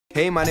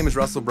Hey, my name is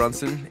Russell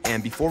Brunson,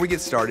 and before we get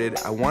started,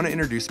 I want to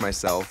introduce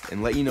myself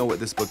and let you know what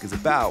this book is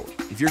about.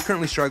 If you're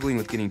currently struggling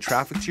with getting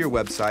traffic to your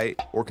website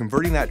or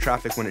converting that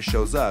traffic when it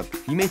shows up,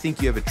 you may think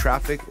you have a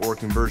traffic or a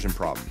conversion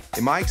problem.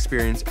 In my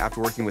experience,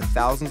 after working with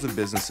thousands of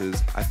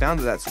businesses, I found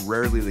that that's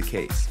rarely the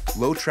case.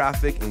 Low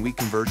traffic and weak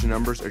conversion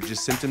numbers are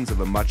just symptoms of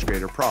a much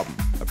greater problem.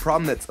 A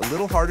problem that's a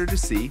little harder to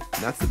see,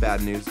 and that's the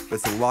bad news, but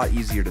it's a lot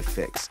easier to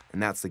fix,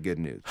 and that's the good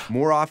news.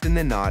 More often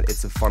than not,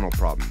 it's a funnel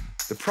problem.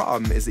 The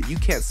problem is that you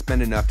can't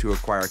spend enough to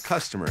acquire a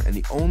customer, and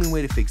the only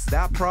way to fix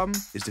that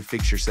problem is to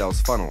fix your sales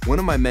funnel. One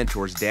of my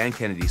mentors, Dan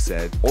Kennedy,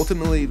 said,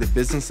 ultimately, the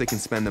business that can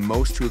spend the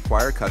most to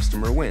acquire a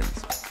customer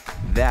wins.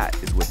 That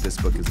is what this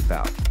book is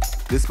about.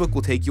 This book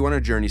will take you on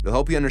a journey to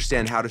help you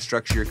understand how to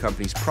structure your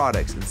company's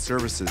products and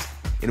services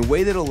in a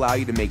way that will allow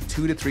you to make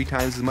 2 to 3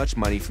 times as much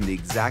money from the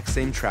exact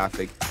same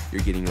traffic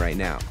you're getting right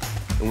now.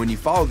 And when you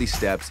follow these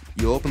steps,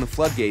 you'll open the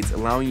floodgates,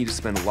 allowing you to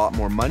spend a lot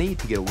more money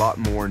to get a lot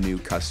more new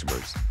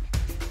customers.